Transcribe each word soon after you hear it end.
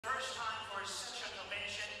First time for such a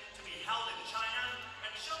convention to be held in China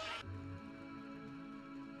and show.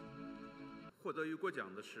 获得雨果奖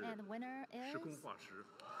的是 And the winner is 时空化石。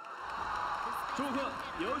祝贺，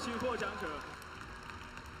有请获奖者。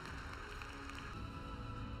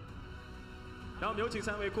让我们有请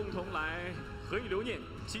3位共同来合影留念，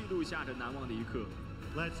记录下这难忘的一刻。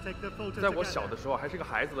在我小的时候，还是个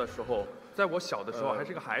孩子的时候，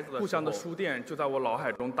故乡的书店就在我脑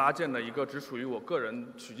海中搭建了一个只属于我个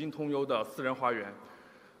人曲径通幽的私人花园。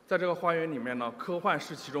在这个花园里面呢，科幻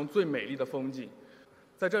是其中最美丽的风景。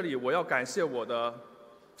在这里，我要感谢我的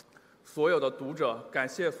所有的读者，感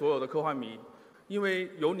谢所有的科幻迷，因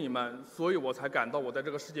为有你们，所以我才感到我在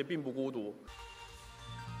这个世界并不孤独。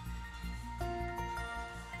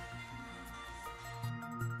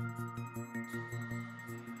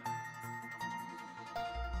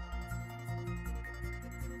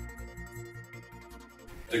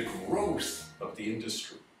The growth of the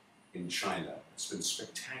industry in China has been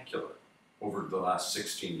spectacular over the last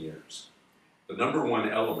 16 years. The number one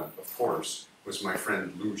element, of course, was my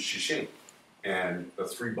friend Liu Cixin and the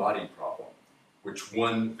three-body problem, which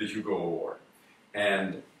won the Hugo Award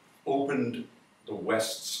and opened the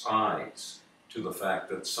West's eyes to the fact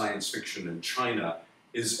that science fiction in China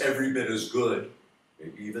is every bit as good,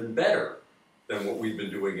 maybe even better, than what we've been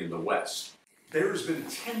doing in the West. There's been a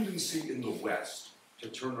tendency in the West to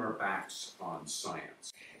turn our backs on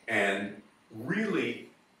science. And really,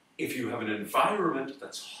 if you have an environment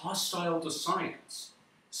that's hostile to science,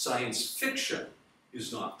 science fiction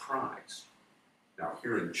is not prized. Now,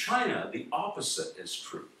 here in China, the opposite is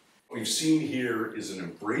true. What we've seen here is an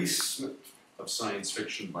embracement of science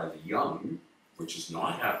fiction by the young, which is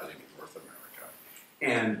not happening in North America,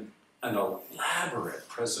 and an elaborate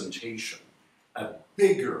presentation, a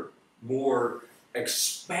bigger, more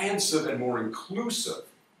expansive and more inclusive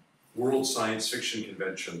World Science Fiction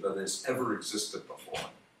Convention than has ever existed before.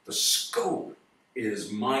 The scope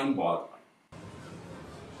is mind-boggling.